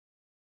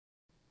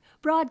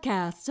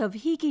Broadcasts of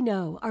HIKI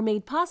No are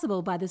made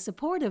possible by the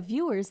support of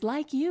viewers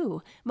like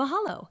you.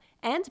 Mahalo.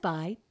 And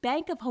by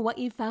Bank of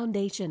Hawaii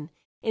Foundation,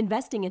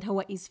 investing in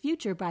Hawaii's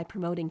future by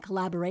promoting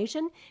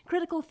collaboration,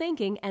 critical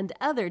thinking, and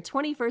other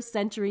 21st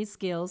century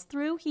skills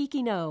through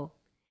HIKI No.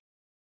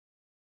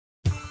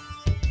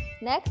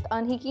 Next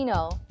on HIKI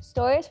No,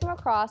 stories from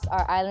across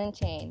our island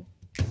chain.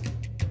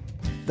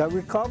 The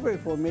recovery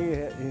for me,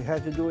 it has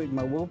to do with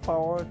my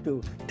willpower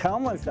to tell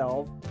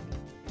myself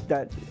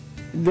that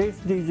this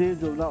disease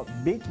will not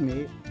beat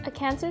me. A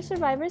cancer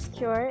survivor's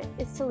cure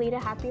is to lead a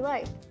happy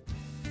life.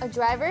 A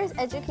driver's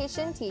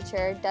education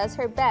teacher does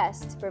her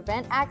best to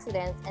prevent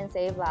accidents and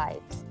save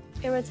lives.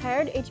 A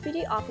retired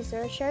HPD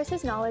officer shares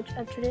his knowledge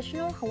of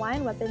traditional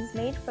Hawaiian weapons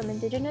made from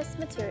indigenous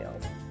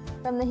materials.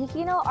 From the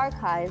HIKI No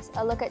archives,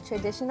 a look at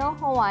traditional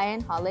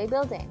Hawaiian hale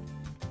building.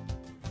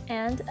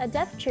 And a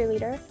deaf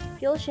cheerleader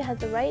feels she has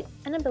the right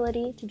and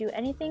ability to do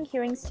anything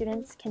hearing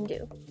students can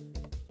do.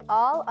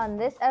 All on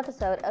this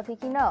episode of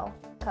HIKI No,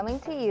 coming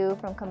to you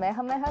from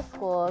Kamehameha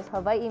School's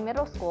Hawaii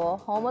Middle School,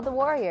 home of the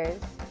Warriors.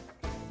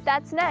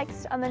 That's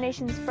next on the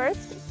nation's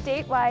first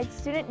statewide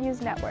student news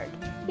network,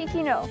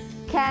 HIKI No.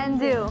 Can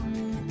do.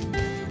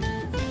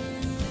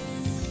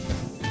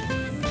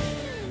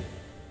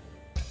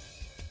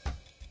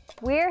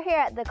 We're here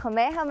at the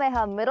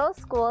Kamehameha Middle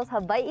School's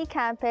Hawaii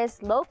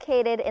campus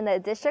located in the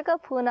District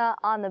of Puna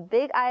on the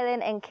Big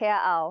Island in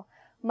Kea'au.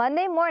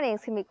 Monday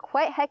mornings can be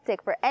quite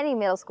hectic for any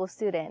middle school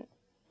student.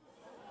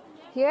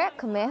 Here at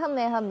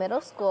Kamehameha Middle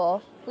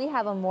School, we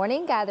have a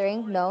morning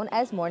gathering known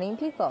as Morning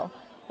Piko,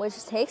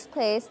 which takes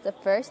place the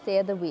first day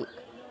of the week.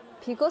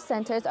 Piko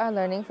centers our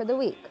learning for the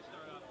week.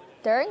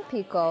 During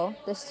Piko,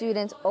 the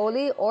students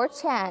oli or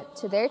chant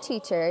to their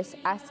teachers,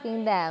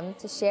 asking them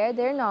to share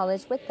their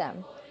knowledge with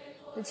them.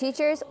 The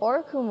teachers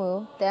or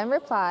kumu then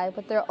reply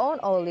with their own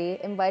oli,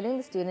 inviting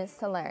the students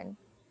to learn.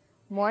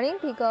 Morning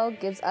Piko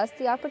gives us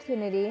the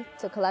opportunity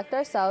to collect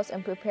ourselves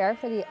and prepare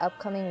for the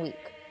upcoming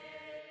week.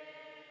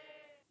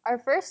 Our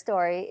first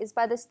story is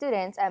by the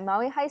students at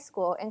Maui High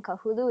School in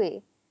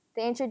Kahului.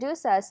 They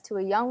introduce us to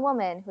a young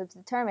woman who is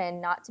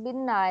determined not to be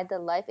denied the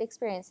life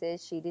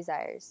experiences she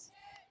desires.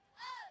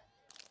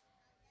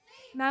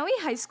 Maui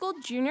High School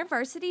junior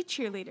varsity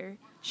cheerleader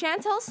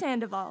Chantel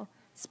Sandoval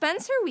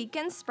spends her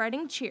weekends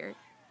spreading cheer.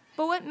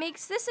 But what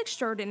makes this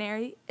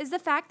extraordinary is the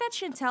fact that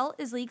Chantel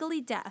is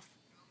legally deaf.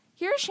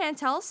 Here is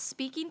Chantel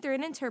speaking through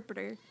an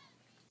interpreter.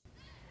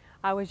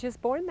 I was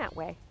just born that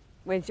way.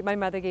 When my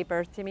mother gave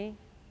birth to me,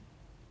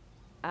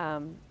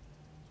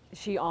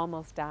 she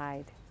almost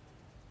died.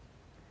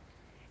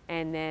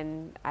 And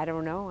then, I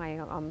don't know,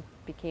 I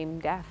became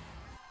deaf.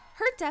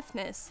 Her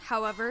deafness,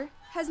 however,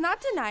 has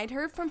not denied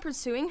her from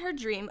pursuing her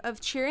dream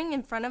of cheering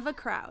in front of a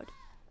crowd.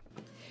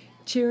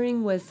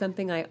 Cheering was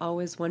something I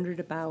always wondered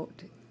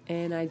about,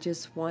 and I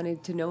just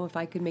wanted to know if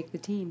I could make the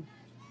team.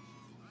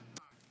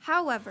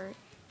 However,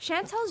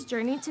 Chantel's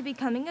journey to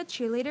becoming a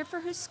cheerleader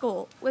for her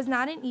school was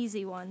not an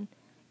easy one,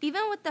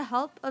 even with the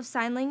help of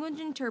sign language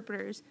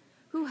interpreters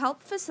who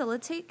helped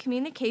facilitate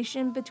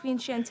communication between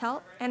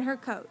Chantel and her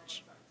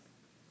coach.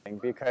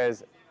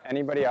 Because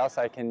anybody else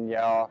I can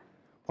yell,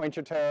 point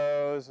your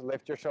toes,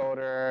 lift your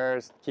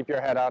shoulders, keep your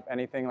head up,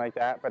 anything like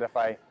that. But if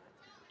I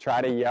try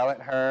to yell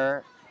at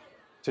her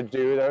to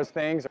do those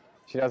things,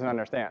 she doesn't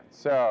understand,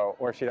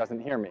 or she doesn't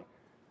hear me.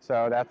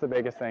 So that's the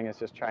biggest thing, is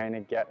just trying to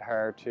get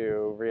her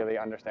to really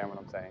understand what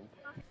I'm saying.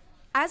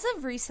 As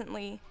of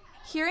recently,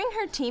 hearing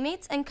her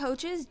teammates and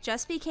coaches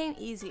just became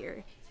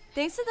easier,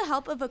 thanks to the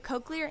help of a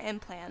cochlear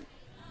implant,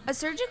 a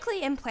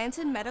surgically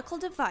implanted medical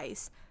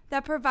device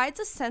that provides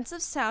a sense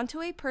of sound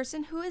to a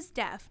person who is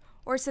deaf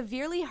or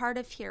severely hard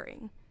of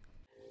hearing.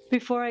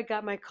 Before I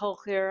got my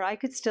cochlear, I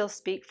could still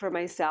speak for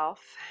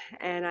myself,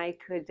 and I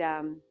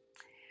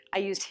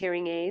used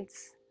hearing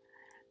aids,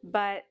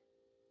 but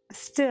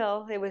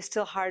still, it was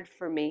still hard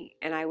for me,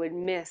 and I would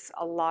miss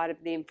a lot of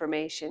the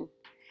information.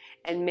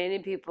 And many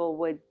people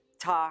would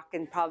talk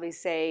and probably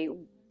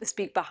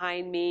speak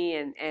behind me,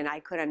 and I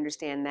could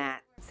understand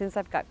that. Since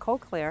I've got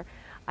cochlear,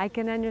 I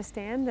can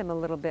understand them a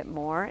little bit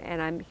more,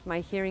 and my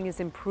hearing is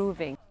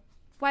improving.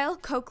 While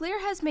cochlear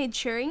has made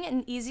cheering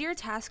an easier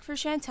task for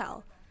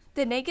Chantel,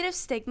 the negative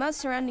stigma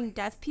surrounding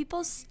deaf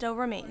people still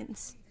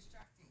remains.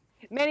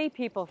 Many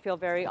people feel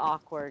very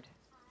awkward,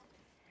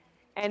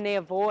 and they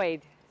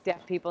avoid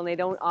deaf people, and they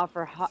don't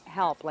offer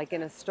help like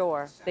in a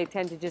store. They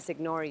tend to just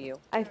ignore you.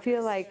 I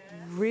feel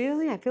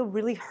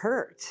really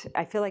hurt.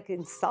 I feel like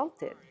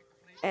insulted.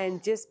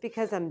 And just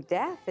because I'm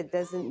deaf, it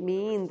doesn't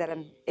mean that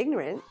I'm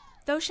ignorant.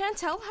 Though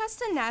Chantel has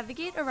to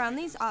navigate around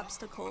these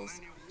obstacles,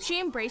 she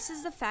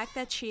embraces the fact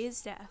that she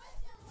is deaf.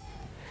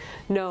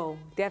 No,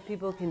 deaf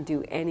people can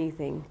do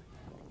anything.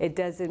 It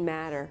doesn't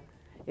matter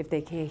if they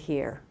can't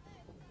hear.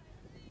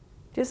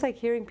 Just like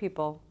hearing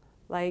people,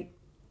 like,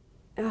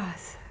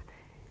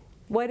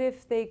 what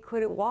if they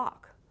couldn't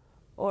walk?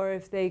 Or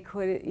if they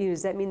couldn't,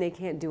 does that mean they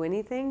can't do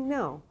anything?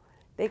 No,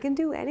 they can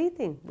do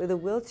anything with a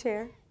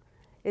wheelchair.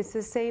 It's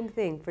the same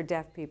thing for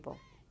deaf people.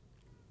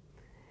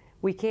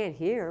 We can't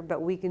hear,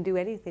 but we can do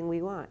anything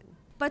we want.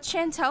 But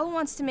Chantel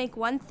wants to make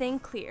one thing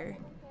clear.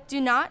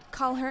 Do not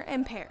call her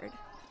impaired.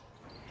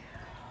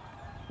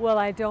 Well,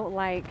 I don't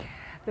like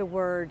the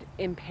word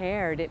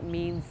impaired. It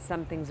means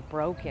something's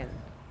broken.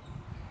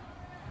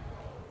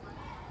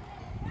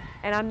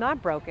 And I'm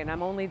not broken,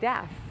 I'm only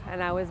deaf,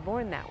 and I was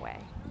born that way.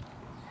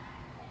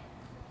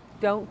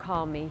 Don't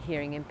call me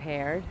hearing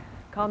impaired,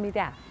 call me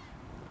deaf.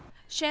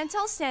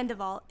 Chantel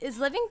Sandoval is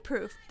living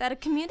proof that a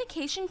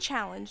communication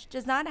challenge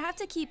does not have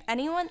to keep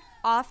anyone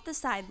off the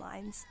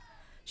sidelines.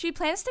 She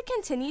plans to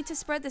continue to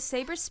spread the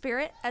Sabre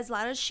spirit as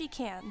loud as she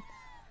can.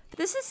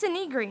 This is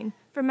Sydney Green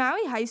from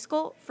Maui High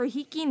School for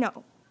HIKI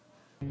No.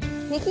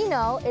 HIKI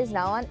No is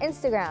now on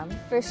Instagram.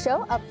 For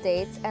show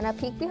updates and a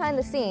peek behind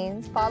the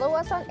scenes, follow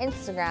us on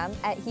Instagram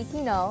at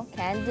HIKI No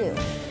Can Do.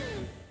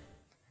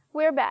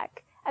 We're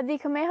back at the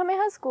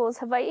Kamehameha School's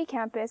Hawaii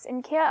campus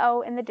in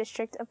Kea'au in the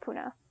district of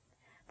Puna.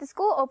 The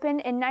school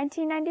opened in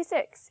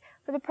 1996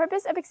 for the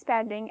purpose of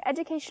expanding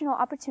educational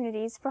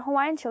opportunities for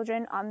Hawaiian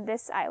children on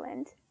this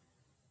island.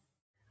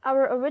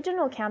 Our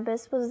original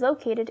campus was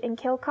located in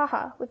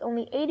Keaukaha with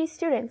only 80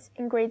 students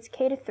in grades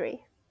K-3.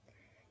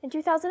 In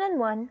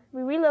 2001,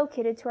 we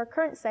relocated to our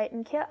current site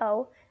in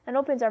Kea'au and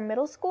opened our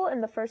middle school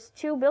in the first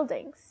 2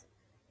 buildings.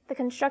 The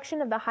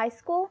construction of the high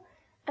school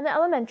and the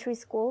elementary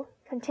school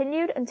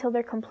continued until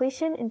their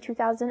completion in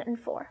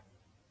 2004.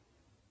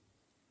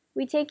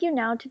 We take you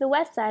now to the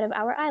west side of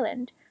our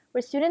island,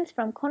 where students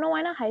from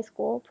Konawaena High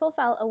School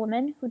profile a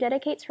woman who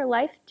dedicates her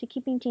life to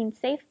keeping teens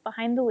safe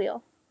behind the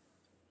wheel.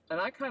 And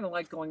I kind of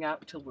like going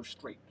out until we're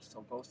straight.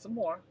 So go some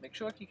more. Make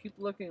sure you keep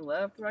looking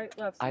left, right,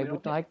 left. So I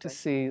would like to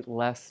see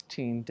less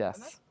teen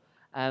deaths.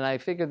 And I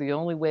figure the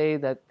only way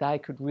that I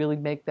could really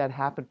make that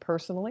happen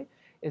personally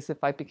is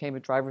if I became a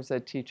driver's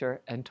ed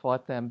teacher and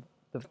taught them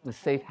the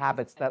safe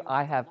habits that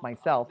I have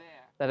myself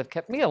that have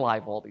kept me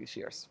alive all these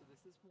years.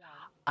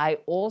 I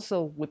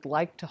also would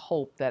like to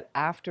hope that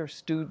after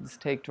students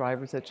take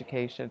driver's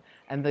education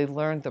and they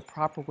learn the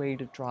proper way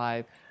to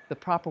drive, the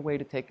proper way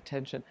to take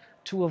attention,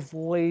 to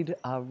avoid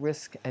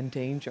risk and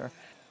danger.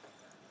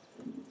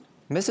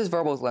 Mrs.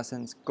 Verbal's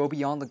lessons go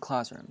beyond the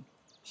classroom.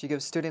 She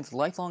gives students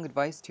lifelong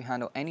advice to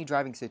handle any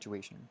driving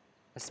situation,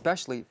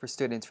 especially for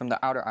students from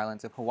the outer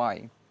islands of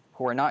Hawaii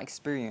who are not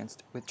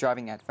experienced with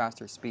driving at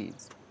faster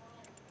speeds.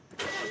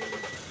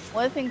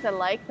 One of the things I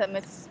like that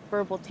Mrs.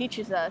 Verbal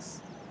teaches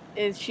us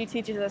is she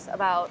teaches us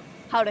about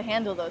how to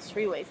handle those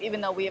freeways,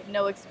 even though we have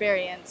no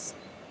experience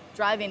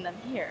driving them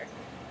here.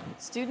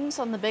 Students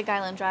on the Big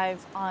Island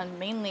drive on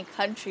mainly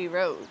country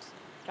roads.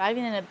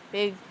 Driving in a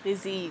big,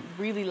 busy,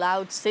 really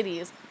loud city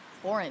is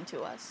foreign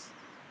to us.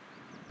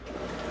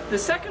 The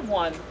second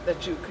one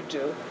that you could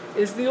do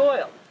is the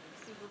oil.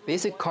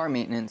 Basic car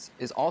maintenance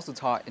is also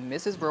taught in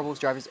Mrs. Verbal's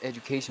driver's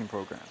education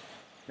program.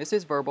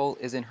 Mrs. Verbal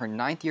is in her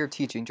 9th year of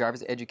teaching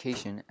driver's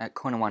education at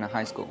Konawaena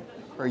High School.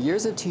 Her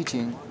years of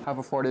teaching have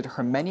afforded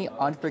her many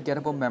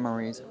unforgettable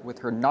memories with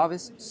her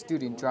novice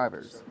student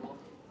drivers.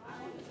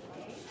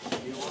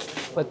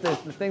 But the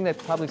thing that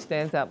probably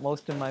stands out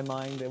most in my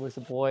mind, there was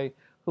a boy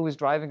who was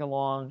driving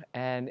along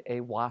and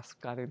a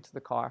wasp got into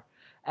the car.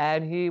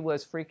 And he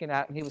was freaking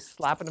out and he was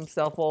slapping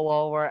himself all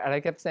over. And I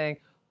kept saying,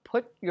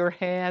 put your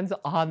hands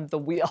on the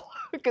wheel,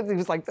 because he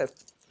was like this.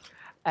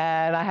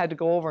 And I had to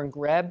go over and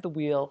grab the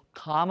wheel,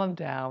 calm him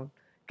down,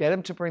 get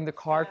him to bring the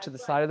car to the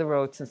side of the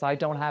road since I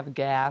don't have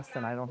gas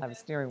and I don't have a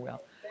steering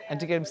wheel, and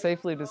to get him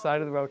safely to the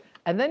side of the road,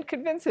 and then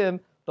convince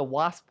him the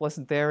wasp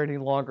wasn't there any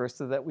longer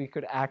so that we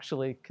could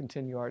actually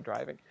continue our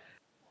driving.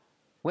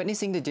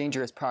 Witnessing the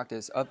dangerous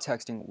practice of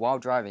texting while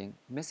driving,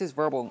 Mrs.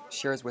 Verbal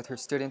shares with her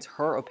students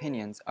her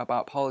opinions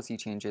about policy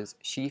changes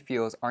she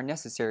feels are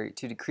necessary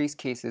to decrease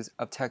cases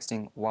of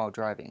texting while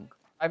driving.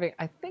 I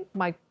think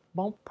my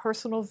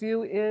personal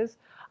view is,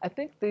 I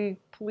think the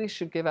police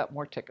should give out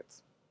more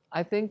tickets.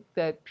 I think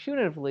that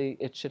punitively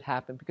it should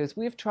happen, because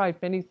we've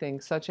tried many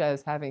things, such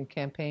as having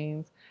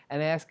campaigns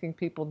and asking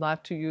people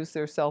not to use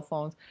their cell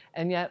phones,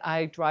 and yet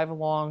I drive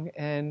along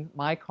in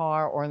my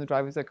car or in the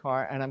driver's ed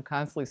car and I'm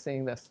constantly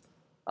seeing this,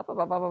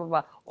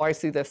 or I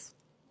see this.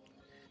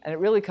 And it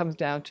really comes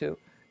down to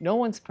no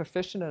one's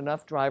proficient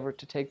enough driver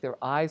to take their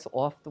eyes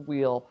off the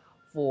wheel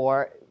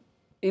for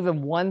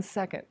even 1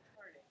 second.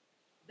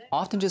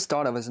 Often just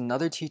thought of as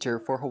another teacher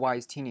for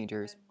Hawaii's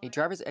teenagers, a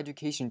driver's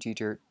education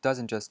teacher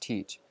doesn't just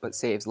teach, but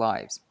saves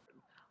lives.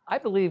 I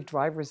believe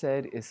driver's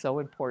ed is so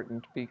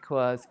important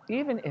because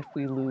even if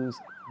we lose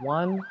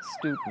one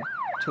student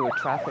to a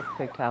traffic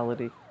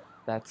fatality,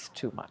 that's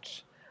too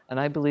much. And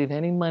I believe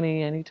any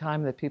money, any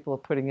time that people are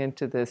putting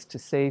into this to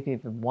save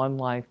even one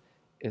life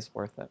is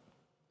worth it.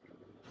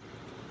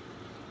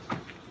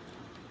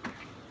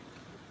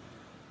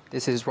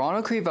 This is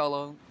Ronald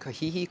Crivello,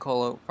 Kahihi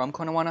Kolo from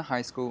Konawaena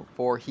High School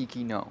for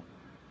HIKI No.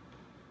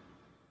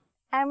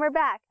 And we're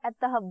back at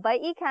the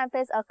Hawaii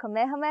campus of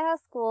Kamehameha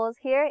Schools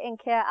here in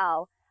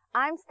Kea'au.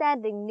 I'm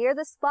standing near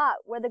the spot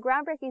where the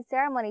groundbreaking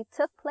ceremony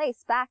took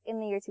place back in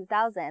the year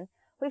 2000.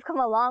 We've come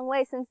a long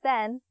way since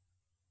then.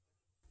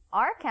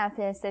 Our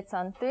campus sits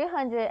on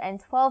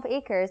 312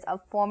 acres of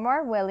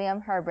former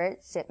William Herbert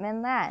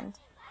Shipman land.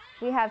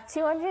 We have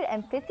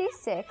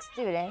 256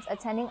 students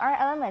attending our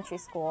elementary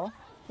school,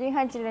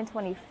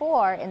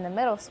 324 in the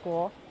middle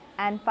school,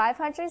 and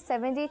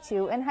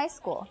 572 in high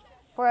school,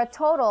 for a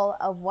total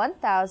of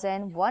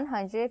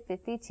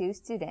 1,152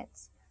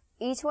 students.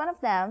 Each one of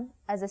them,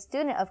 as a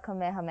student of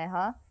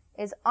Kamehameha,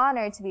 is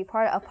honored to be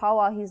part of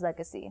Pauahi's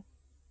legacy.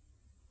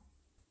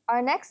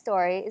 Our next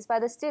story is by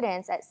the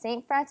students at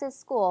St. Francis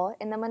School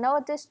in the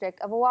Manoa district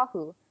of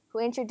Oahu, who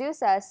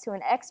introduce us to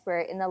an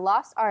expert in the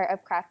lost art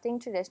of crafting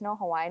traditional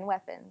Hawaiian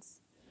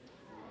weapons.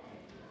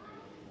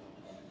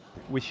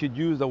 We should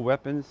use the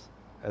weapons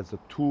as a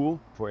tool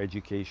for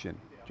education,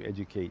 to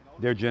educate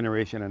their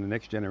generation and the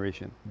next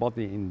generation about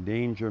the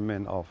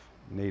endangerment of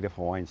native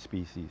Hawaiian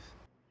species.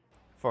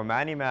 For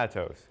Manny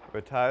Mattos,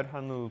 retired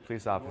Honolulu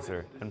police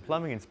officer and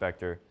plumbing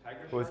inspector,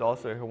 who is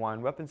also a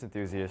Hawaiian weapons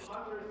enthusiast,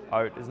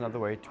 art is another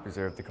way to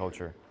preserve the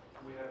culture.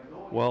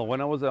 Well,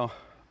 when I was a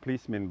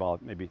policeman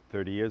about maybe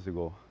 30 years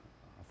ago,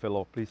 a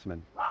fellow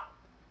policeman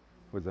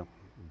was a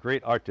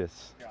great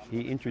artist.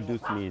 He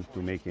introduced me into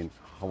making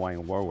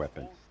Hawaiian war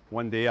weapons.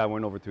 One day I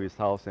went over to his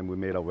house and we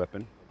made a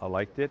weapon. I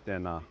liked it,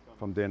 and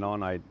from then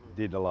on I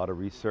did a lot of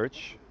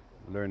research,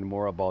 learned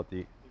more about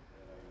the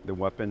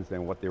weapons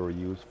and what they were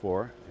used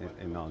for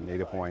in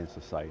Native Hawaiian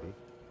society.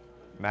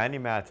 Manny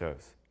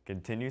Mattos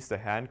continues to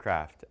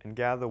handcraft and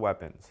gather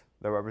weapons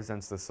that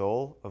represents the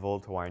soul of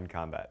old Hawaiian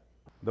combat.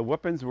 The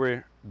weapons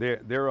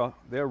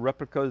they're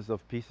replicas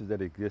of pieces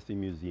that exist in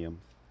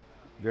museums.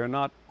 They're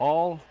not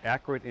all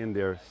accurate in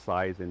their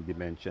size and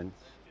dimensions.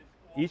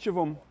 Each of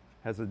them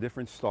has a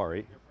different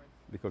story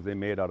because they're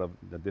made out of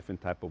a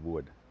different type of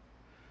wood.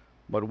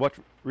 But what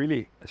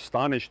really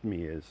astonished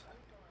me is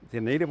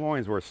the Native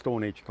Hawaiians were a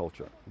Stone Age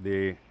culture.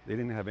 They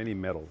didn't have any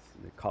metals,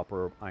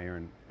 copper,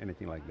 iron,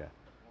 anything like that.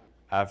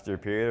 After a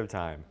period of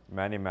time,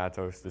 Manny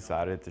Mattos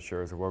decided to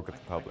share his work with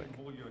the public.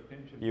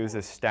 He was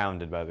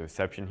astounded by the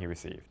reception he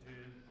received.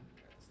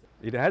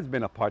 It has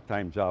been a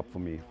part-time job for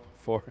me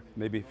for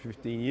maybe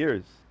 15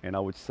 years, and I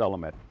would sell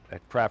them at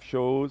craft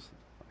shows,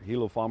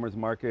 Hilo Farmers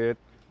Market.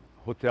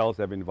 Hotels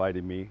have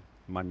invited me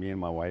and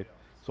my wife.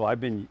 So I've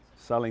been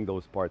selling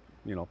those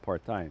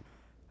part-time.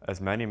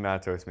 As Manny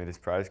Mattos made his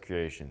prized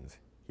creations,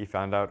 he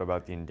found out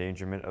about the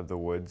endangerment of the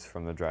woods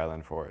from the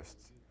dryland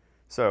forests.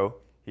 So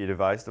he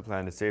devised a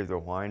plan to save the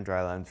Hawaiian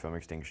drylands from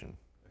extinction.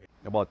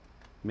 About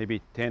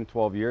maybe 10,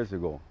 12 years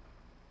ago,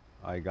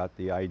 I got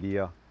the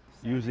idea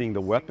using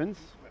the weapons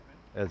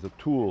as a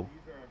tool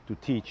to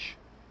teach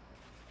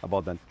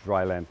about the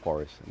dryland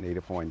forest,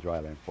 Native Hawaiian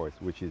dryland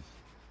forest, which is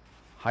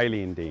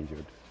highly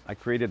endangered. I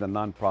created a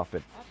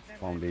non-profit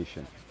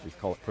foundation. It's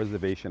called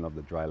Preservation of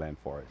the Dryland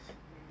Forest.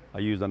 I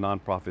use the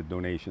non-profit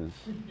donations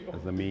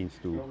as a means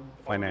to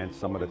finance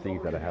some of the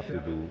things that I have to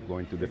do,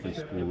 going to different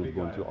schools,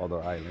 going to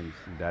other islands,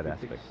 in that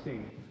aspect.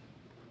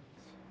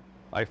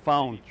 I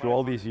found through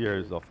all these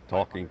years of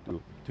talking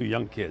to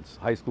young kids,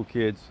 high school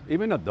kids,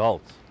 even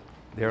adults,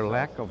 their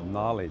lack of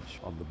knowledge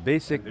of the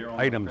basic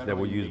items that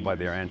were used by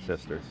their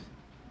ancestors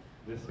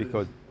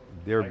because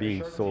they're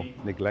being so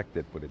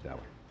neglected, put it that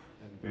way.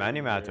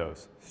 Manny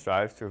Mattos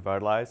strives to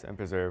revitalize and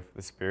preserve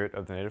the spirit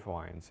of the Native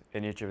Hawaiians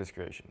in each of his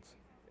creations.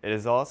 It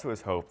is also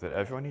his hope that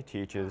everyone he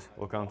teaches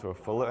will come to a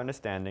fuller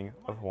understanding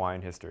of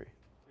Hawaiian history.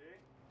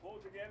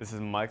 This is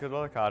Michael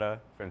Delicata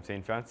from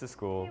St. Francis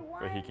School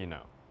for HIKI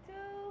No.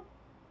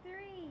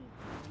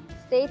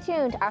 Stay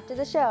tuned after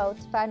the show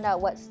to find out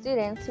what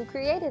students who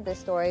created this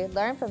story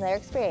learned from their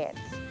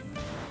experience.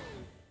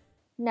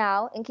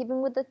 Now, in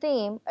keeping with the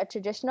theme of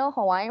traditional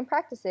Hawaiian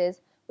practices,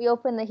 we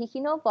open the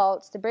HIKI No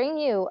vaults to bring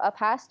you a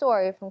past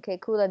story from Ke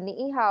Kula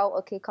Ni'ihau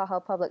o Ke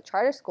Kaha Public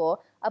Charter School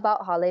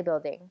about hale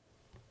building.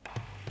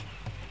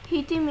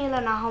 Hiti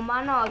mila na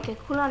homana o ke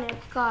kula ni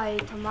kai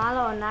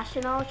tamala o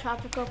National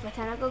Tropical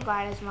Botanical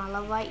Gardens ma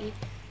Hawaii,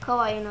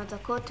 Kauai no te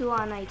kotu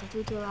ana I te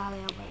tutula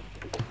hale Hawaii.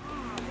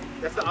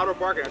 That's the outer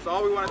bark. That's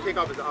all we want to take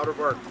off is the outer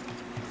bark.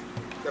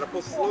 Gotta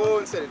pull slow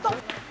and steady.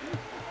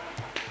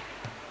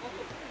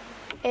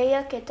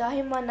 Eia ke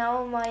tahi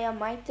manawa mai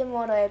mai te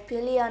mora e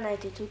pili ana I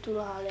te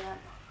tutula hale ana.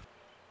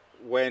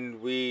 When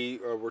we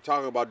were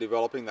talking about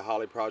developing the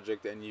Hale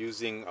project and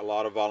using a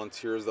lot of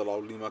volunteers, the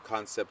Laulima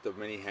concept of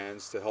many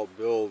hands to help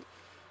build,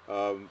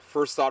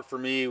 first thought for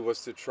me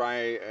was to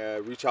try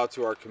reach out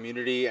to our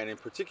community and in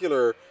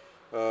particular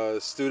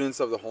students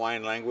of the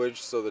Hawaiian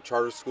language. So the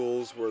charter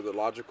schools were the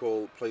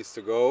logical place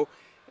to go.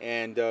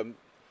 And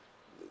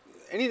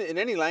in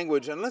any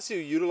language, unless you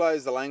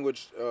utilize the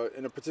language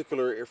in a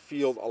particular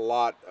field a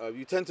lot,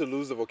 you tend to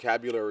lose the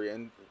vocabulary.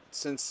 And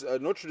since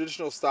no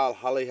traditional style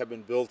Hale have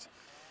been built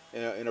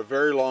in a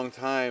very long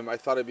time, I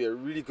thought it'd be a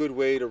really good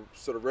way to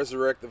sort of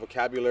resurrect the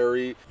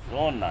vocabulary.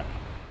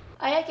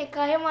 Aia ke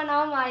kahe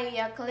manawa mai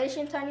ia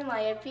collection tani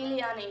mai e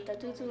pili ana I te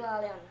tutula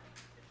hale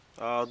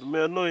ana. Tu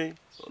mea noi,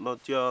 no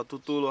tia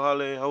tutulu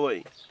hale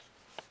Hawaii.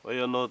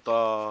 Oia no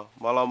ta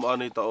malama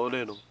ana I ta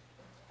orero.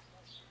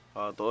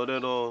 Ta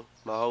orero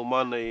na hau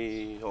mana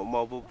I ho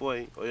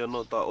maupupoi, oia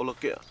no ta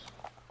olakea.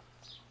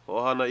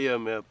 Ho hana ia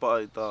mea paa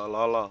I ta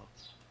lala.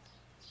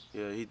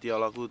 Ia hiti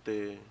alaku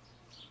te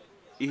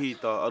ihi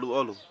ta alu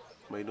alu.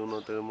 mai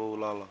duna te mo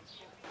lala.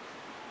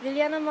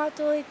 Viliana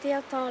mato I te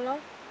atala,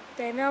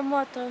 te mea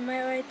mato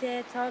mai oi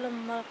te atala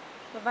ma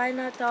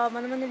vaina ta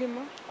manamana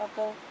lima, a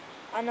po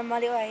ana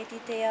mali o ai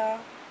te a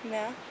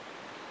mea,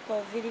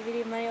 po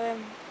vili mai oi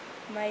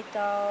mai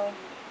tau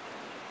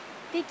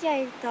piki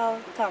ai tau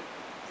tam.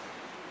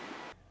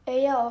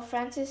 Eia o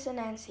Francis and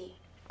Nancy,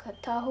 ka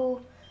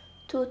tahu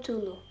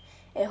tutulu,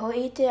 e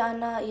hoi te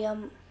ana ia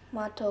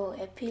mato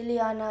e pili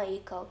ana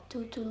I kau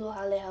tutulu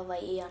hale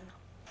Hawaii ana.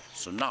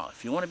 So now,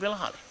 if you want to build a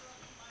hale,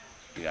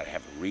 you got to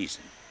have a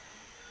reason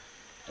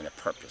and a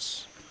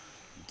purpose.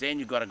 Then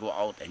you got to go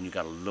out and you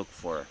got to look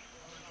for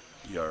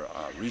your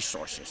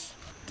resources.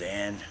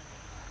 Then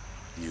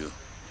you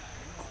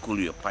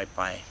kukulu your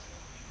pai.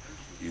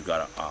 You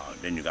got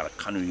to then you got to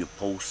kanu your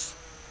posts.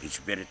 It's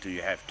better to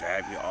you have to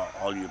have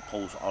all your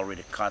posts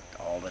already cut,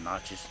 all the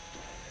notches,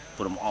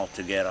 put them all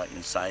together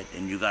inside,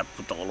 and you got to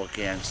put the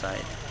olokea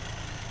inside.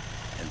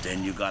 And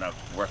then you got to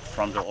work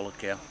from the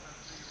olokea,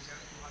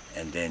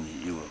 and then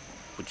you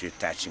put your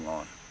attaching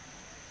on.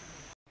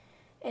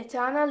 E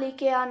tāna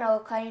like ana o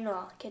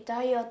kainoa, ke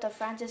tahi o ta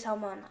Francis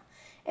Haumana.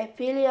 E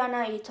pili ana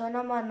I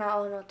tona mana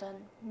o no ta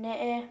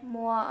ne'e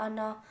mua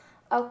ana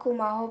aku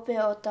mahope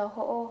o ta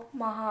ho'o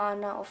maha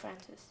ana o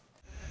Francis.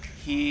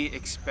 He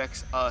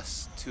expects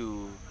us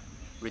to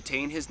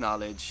retain his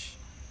knowledge,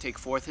 take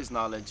forth his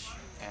knowledge,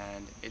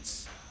 and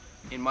it's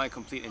in my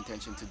complete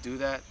intention to do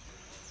that.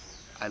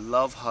 I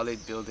love hale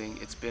building.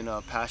 It's been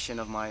a passion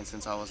of mine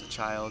since I was a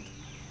child,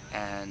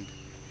 and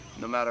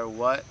no matter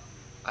what,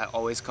 I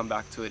always come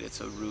back to it.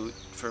 It's a root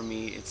for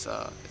me. It's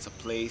a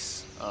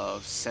place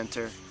of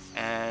center,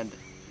 and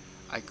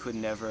I could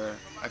never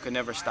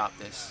stop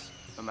this,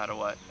 no matter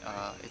what.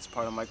 It's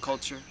part of my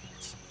culture.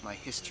 It's my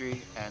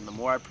history, and the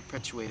more I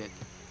perpetuate it,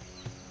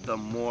 the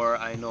more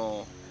I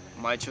know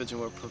my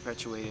children will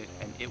perpetuate it,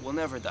 and it will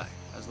never die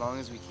as long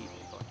as we keep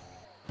it going.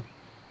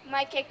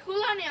 Mai ke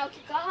kulani o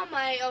ke kaha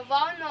mai o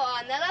wau no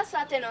a nela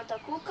sate no ta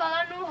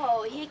kukalanu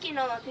ho HIKI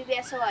no ma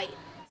PBS Hawaii.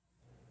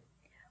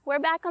 We're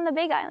back on the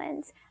Big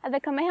Island at the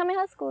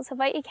Kamehameha School's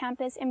Hawaii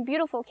campus in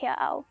beautiful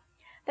Kea'au.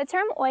 The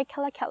term oi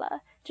kela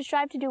kela, to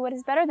strive to do what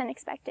is better than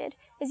expected,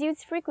 is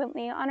used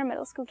frequently on our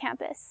middle school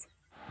campus.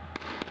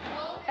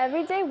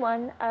 Every day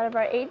one out of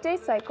our 8-day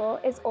cycle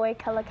is Oi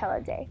Kela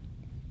Kela Day.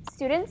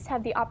 Students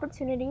have the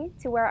opportunity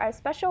to wear our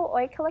special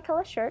Oi Kela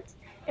Kela shirt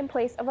in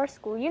place of our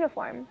school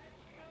uniform.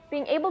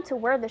 Being able to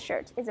wear the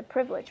shirt is a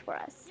privilege for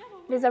us.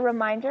 It is a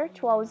reminder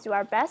to always do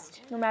our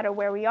best, no matter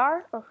where we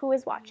are or who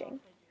is watching.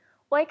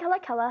 Oi Kela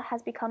Kela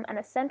has become an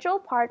essential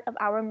part of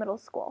our middle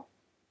school.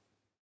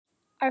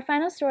 Our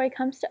final story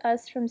comes to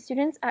us from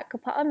students at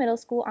Kapaa Middle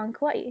School on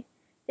Kauai.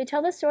 They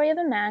tell the story of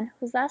a man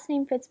whose last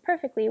name fits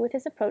perfectly with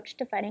his approach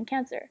to fighting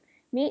cancer.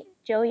 Meet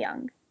Joe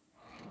Young.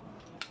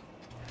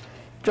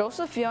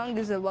 Joseph Young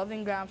is a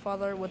loving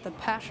grandfather with a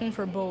passion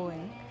for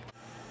bowling.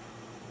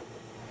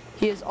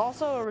 He is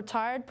also a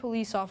retired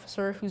police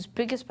officer whose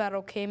biggest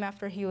battle came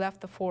after he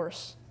left the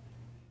force.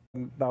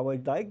 I was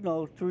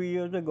diagnosed 3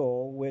 years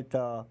ago with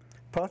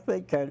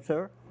prostate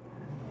cancer,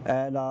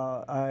 and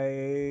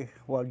I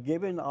was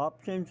given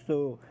options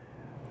to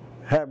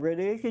have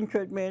radiation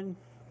treatment,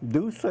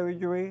 do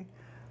surgery,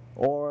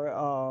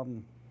 or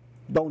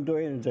don't do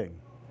anything.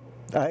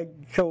 I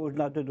chose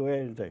not to do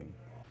anything.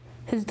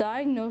 His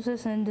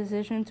diagnosis and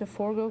decision to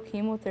forego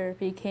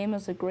chemotherapy came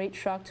as a great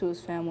shock to his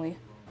family.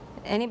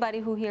 Anybody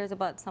who hears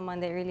about someone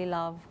they really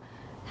love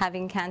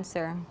having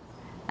cancer,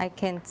 I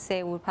can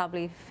say would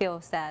probably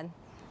feel sad.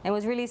 It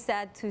was really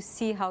sad to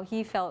see how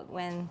he felt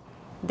when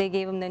they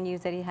gave him the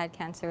news that he had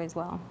cancer as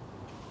well.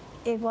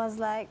 It was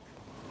like,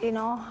 you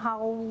know,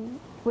 how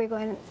we're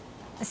going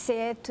to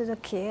say it to the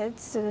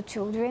kids, to the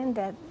children,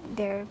 that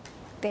their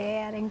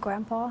dad and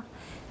grandpa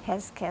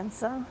has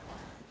cancer.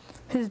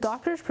 His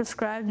doctors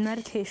prescribed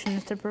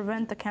medications to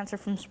prevent the cancer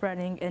from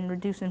spreading and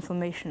reduce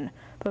inflammation,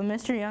 but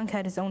Mr. Young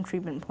had his own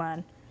treatment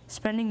plan,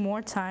 spending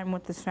more time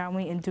with his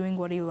family and doing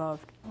what he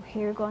loved.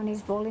 He would go on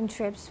his bowling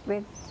trips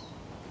with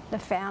the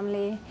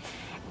family,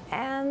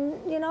 and,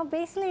 you know,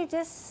 basically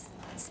just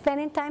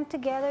spending time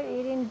together,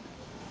 eating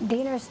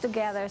dinners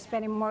together,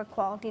 spending more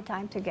quality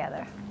time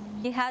together.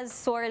 He has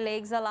sore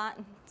legs a lot,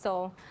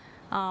 so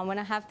when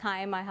I have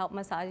time, I help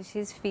massage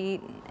his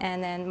feet,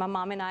 and then my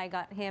mom and I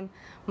got him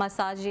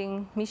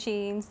massaging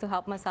machines to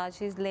help massage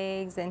his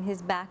legs and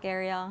his back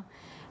area,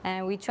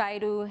 and we try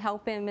to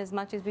help him as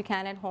much as we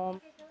can at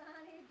home.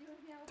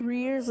 3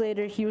 years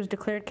later, he was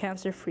declared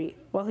cancer-free.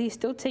 While he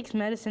still takes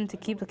medicine to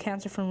keep the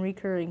cancer from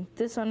recurring,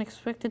 this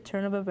unexpected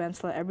turn of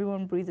events let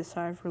everyone breathe a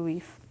sigh of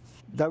relief.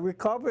 The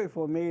recovery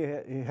for me,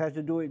 it has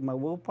to do with my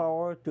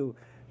willpower to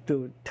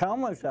tell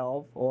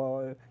myself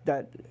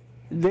that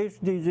this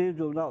disease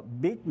will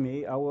not beat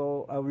me. I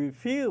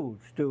refuse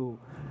to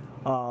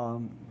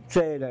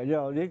say that, you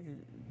know, this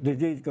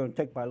disease is going to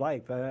take my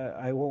life.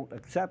 I won't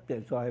accept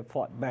it, so I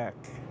fought back.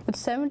 With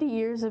 70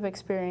 years of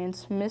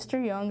experience,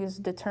 Mr. Young is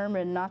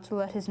determined not to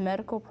let his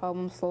medical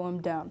problems slow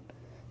him down.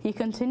 He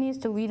continues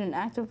to lead an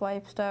active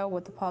lifestyle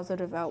with a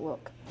positive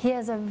outlook. He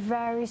has a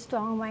very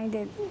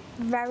strong-minded,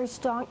 very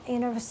strong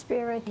inner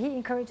spirit. He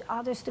encourages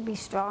others to be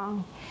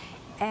strong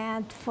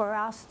and for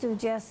us to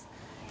just,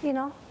 you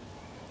know,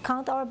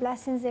 count our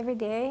blessings every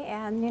day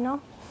and, you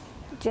know,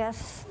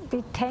 just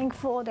be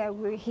thankful that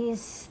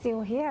he's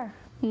still here.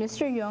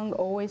 Mr. Young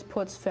always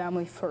puts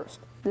family first.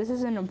 This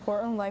is an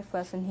important life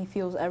lesson he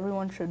feels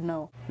everyone should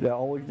know. They're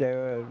always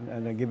there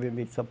and they're giving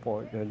me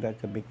support, and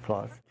that's a big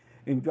plus.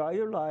 Enjoy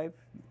your life,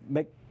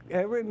 make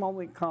every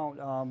moment count,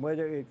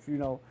 whether it's, you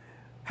know,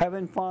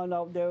 having fun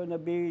out there on the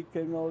beach,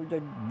 you know, the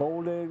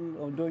bowling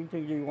or doing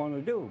things you want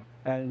to do.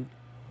 And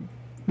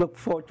look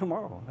for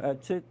tomorrow.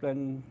 That's it,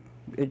 and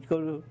it's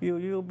gonna,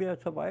 you'll be a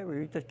survivor.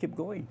 You just keep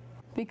going.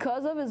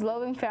 Because of his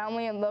loving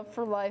family and love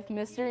for life,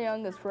 Mr.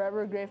 Young is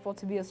forever grateful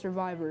to be a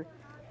survivor.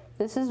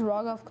 This is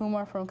Raghav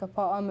Kumar from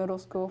Kapaa Middle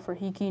School for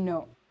HIKI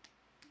Note.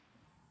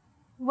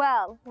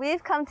 Well,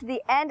 we've come to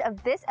the end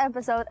of this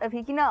episode of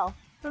HIKI No.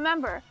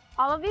 Remember,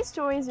 all of these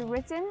stories are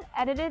written,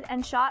 edited,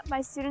 and shot by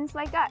students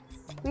like us.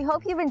 We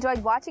hope you've enjoyed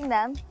watching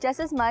them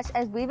just as much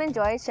as we've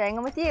enjoyed sharing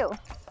them with you.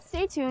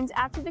 Stay tuned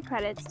after the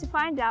credits to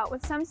find out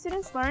what some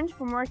students learned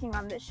from working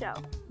on this show.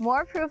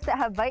 More proof that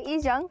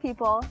Hawaii's young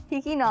people,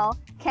 HIKI No,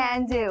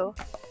 can do.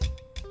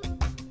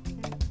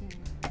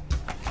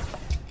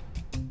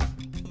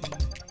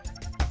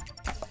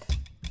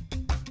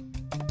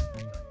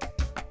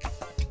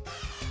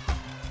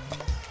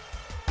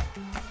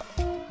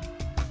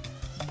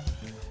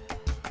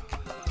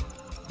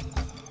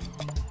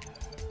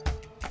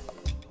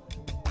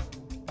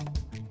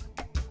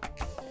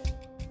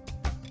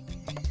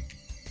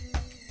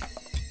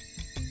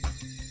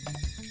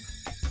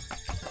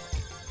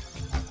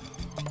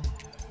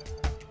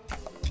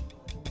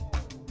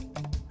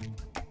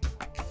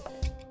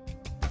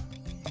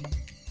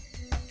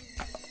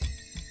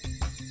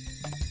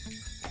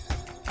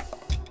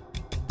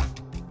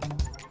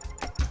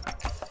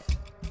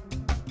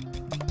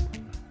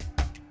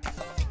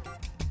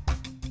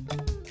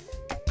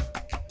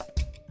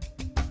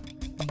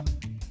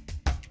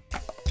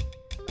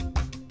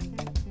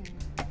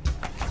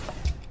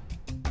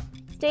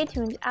 Stay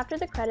tuned after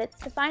the credits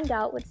to find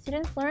out what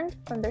students learned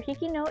from their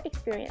HIKI No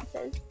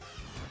experiences.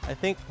 I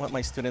think what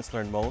my students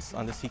learned most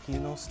on this HIKI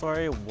No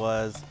story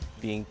was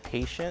being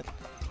patient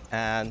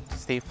and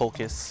stay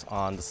focused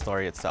on the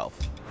story itself.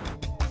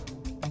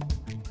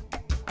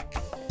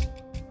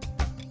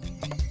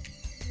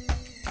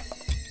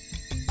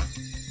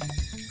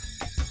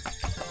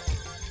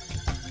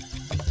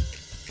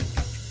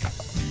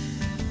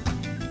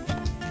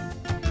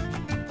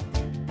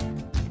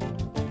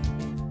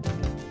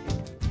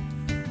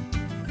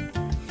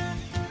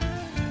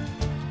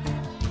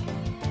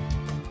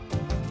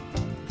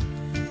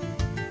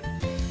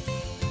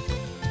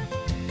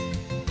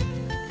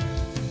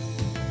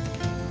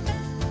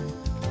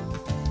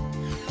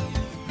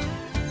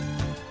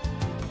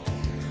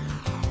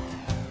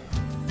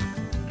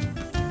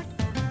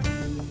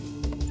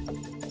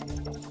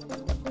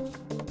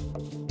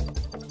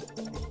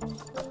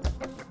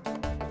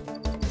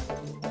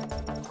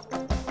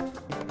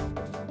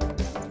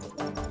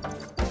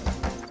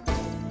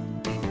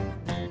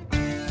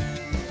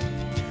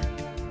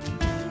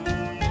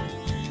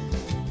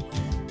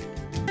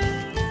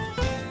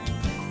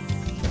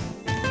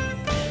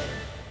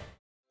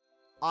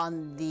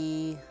 On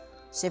the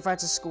St.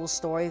 Francis School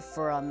story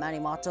for Manny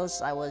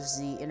Mattos, I was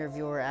the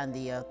interviewer and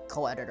the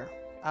co-editor.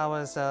 I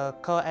was a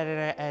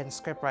co-editor and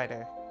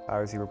scriptwriter. I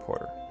was the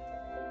reporter.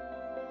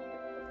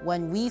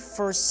 When we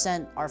first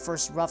sent our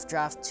first rough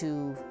draft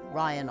to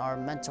Ryan, our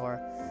mentor,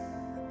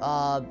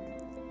 I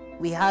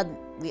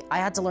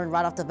had to learn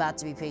right off the bat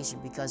to be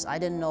patient because I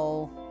didn't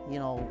know,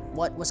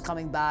 what was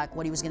coming back,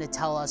 what he was going to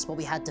tell us, what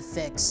we had to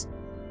fix.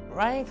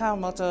 Ryan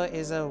Kawamoto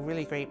is a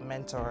really great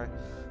mentor.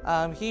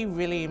 He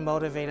really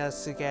motivated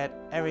us to get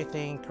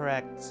everything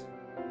correct.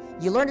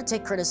 You learn to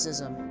take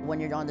criticism when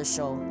you're on the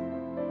show.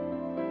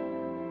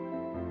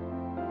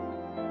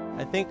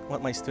 I think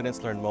what my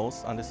students learned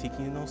most on this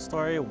HIKI No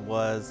story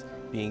was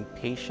being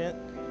patient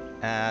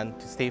and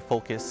to stay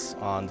focused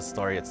on the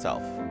story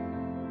itself.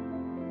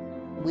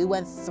 We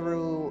went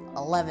through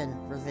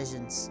 11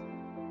 revisions.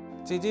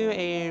 To do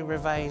a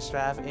revised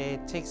draft,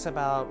 it takes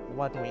about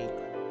 1 week.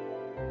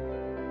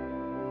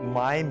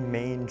 My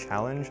main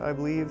challenge, I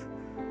believe,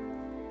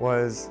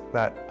 was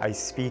that I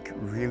speak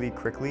really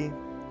quickly,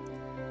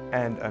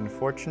 and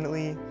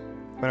unfortunately,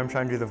 when I'm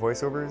trying to do the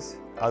voiceovers,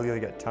 I'll either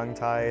get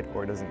tongue-tied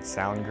or it doesn't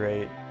sound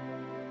great.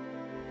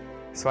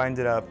 So I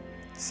ended up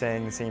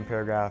saying the same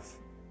paragraph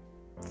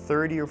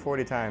 30 or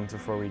 40 times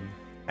before we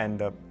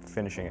end up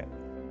finishing it.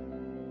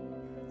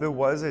 There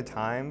was a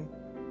time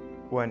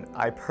when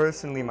I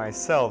personally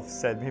myself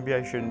said maybe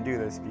I shouldn't do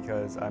this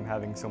because I'm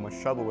having so much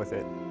trouble with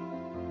it.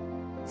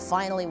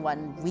 Finally,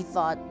 when we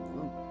thought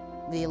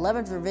the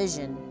 11th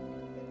revision,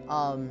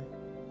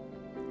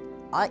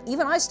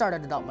 even I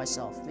started to doubt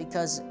myself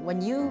because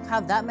when you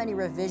have that many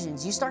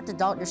revisions, you start to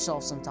doubt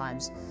yourself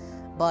sometimes.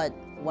 But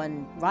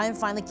when Ryan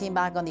finally came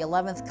back on the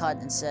 11th cut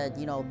and said,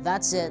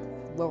 that's it,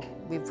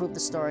 we proved the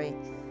story,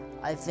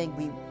 I think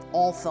we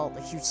all felt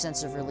a huge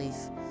sense of relief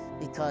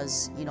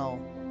because, you know,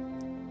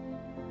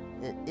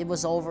 it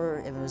was over,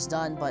 it was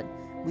done, but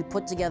we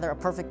put together a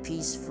perfect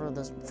piece for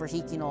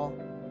HIKI no.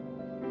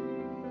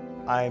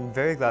 I'm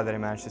very glad that I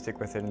managed to stick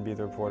with it and be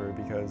the reporter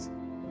because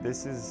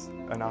this is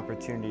an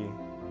opportunity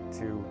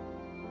to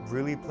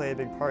really play a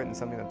big part in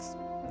something that's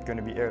going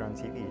to be aired on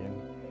TV,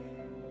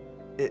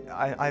 and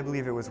I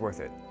believe it was worth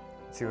it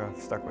to have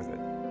stuck with it.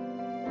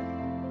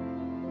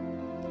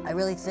 I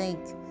really think,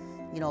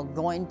 you know,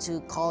 going to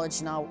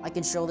college now, I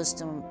can show this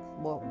to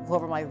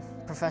whoever my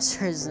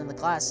professor is in the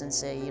class and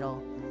say, you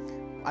know,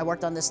 I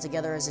worked on this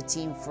together as a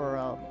team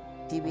for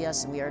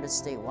PBS and we aired it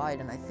statewide,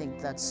 and I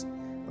think that's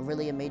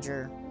really a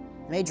major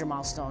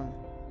milestone.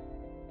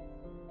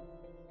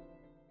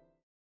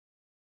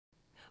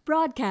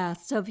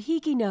 Broadcasts of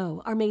HIKI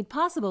no are made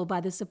possible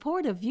by the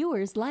support of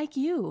viewers like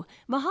you.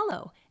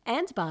 Mahalo.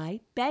 And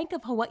by Bank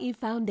of Hawaii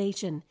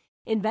Foundation,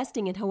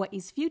 investing in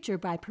Hawaii's future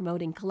by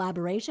promoting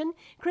collaboration,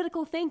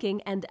 critical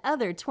thinking, and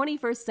other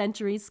 21st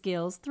century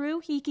skills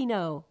through HIKI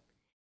no.